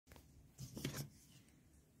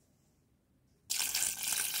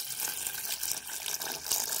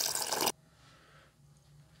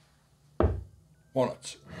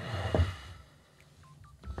Walnuts.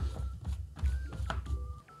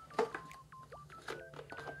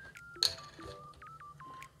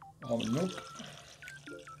 Almond milk.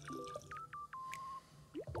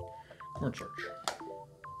 Cornstarch.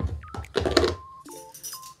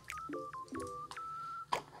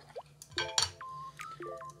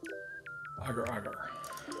 Agar.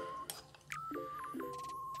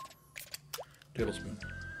 Tablespoon.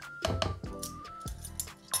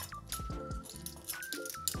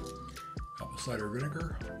 Apple cider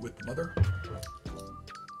vinegar with the mother. 1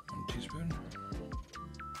 teaspoon.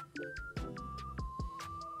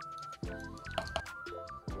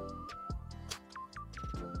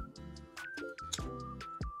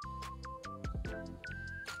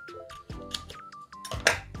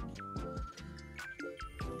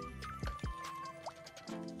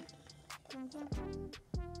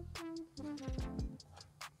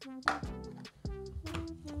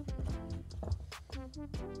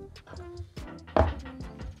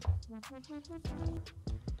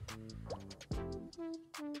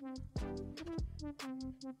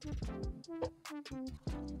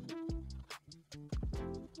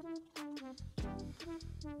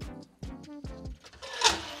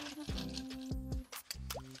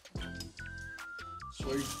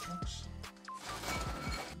 Soy chunks.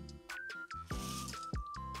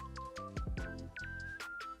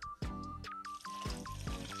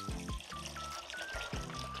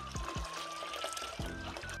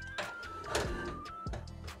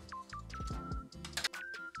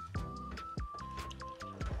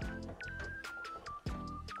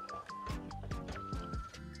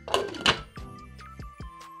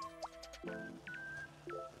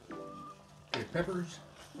 Okay, peppers,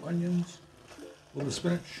 onions, a little bit of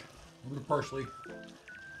spinach, a little bit of parsley,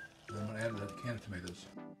 and I'm going to add a can of tomatoes.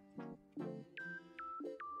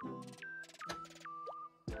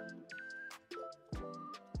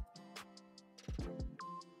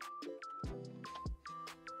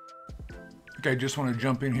 Okay, just want to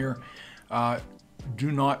jump in here.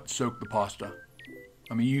 Do not soak the pasta.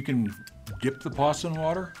 I mean, you can dip the pasta in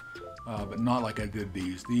water, but not like I did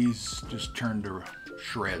these. These just turned to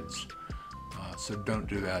shreds, so don't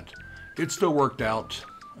do that. It still worked out,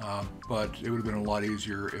 but it would have been a lot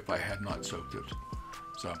easier if I had not soaked it.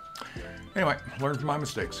 So anyway, learn from my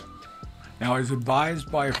mistakes. Now, I was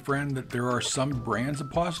advised by a friend that there are some brands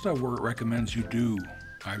of pasta where it recommends you do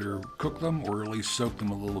either cook them or at least soak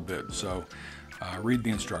them a little bit. So read the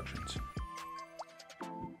instructions.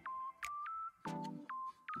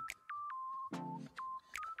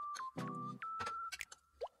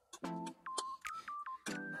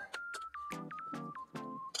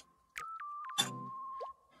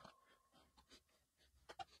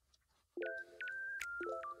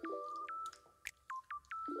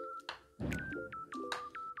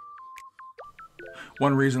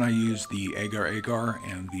 One reason I used the agar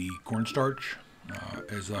and the cornstarch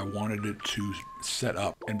is I wanted it to set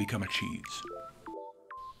up and become a cheese.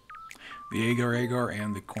 The agar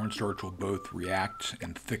and the cornstarch will both react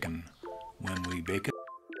and thicken when we bake it.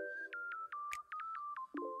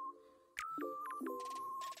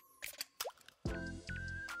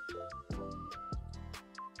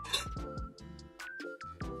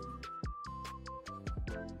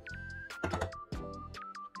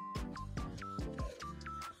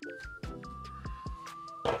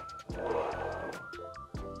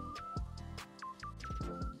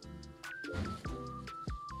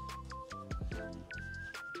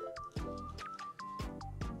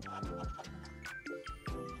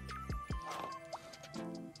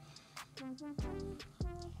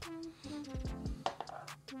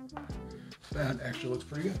 That actually looks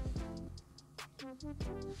pretty good.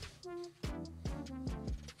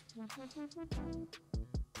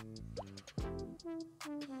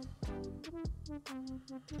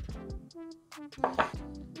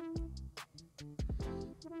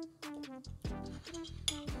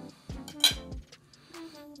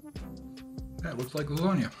 That looks like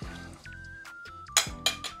lasagna.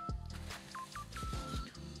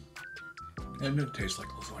 And it tastes like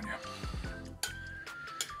lasagna.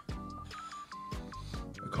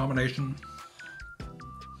 A combination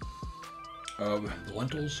of the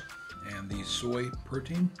lentils and the soy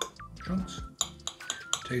protein chunks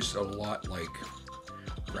tastes a lot like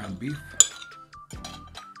ground beef. It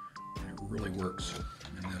really works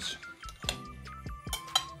in this.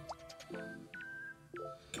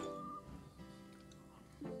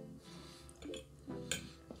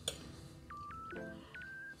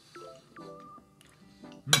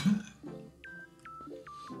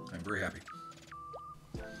 I'm very happy.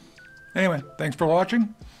 Anyway, thanks for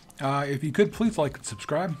watching. If you could, please like and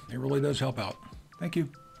subscribe. It really does help out. Thank you.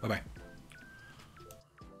 Bye-bye.